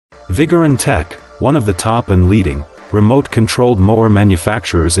Vigorun Tech, one of the top and leading, remote-controlled mower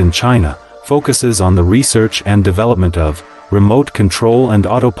manufacturers in China, focuses on the research and development of remote control and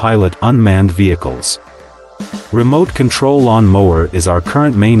autopilot unmanned vehicles. Remote control lawn mower is our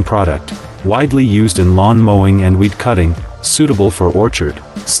current main product, widely used in lawn mowing and weed cutting, suitable for orchard,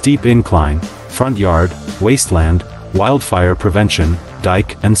 steep incline, front yard, wasteland, wildfire prevention,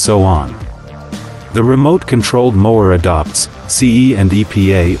 dike, and so on. The remote-controlled mower adopts CE and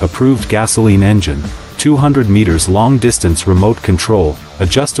EPA-approved gasoline engine, 200 meters long-distance remote control,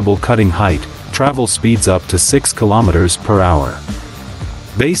 adjustable cutting height, travel speeds up to 6 kilometers per hour.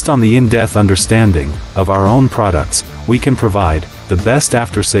 Based on the in-depth understanding of our own products, we can provide the best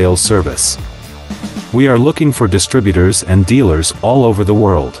after-sales service. We are looking for distributors and dealers all over the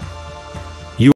world.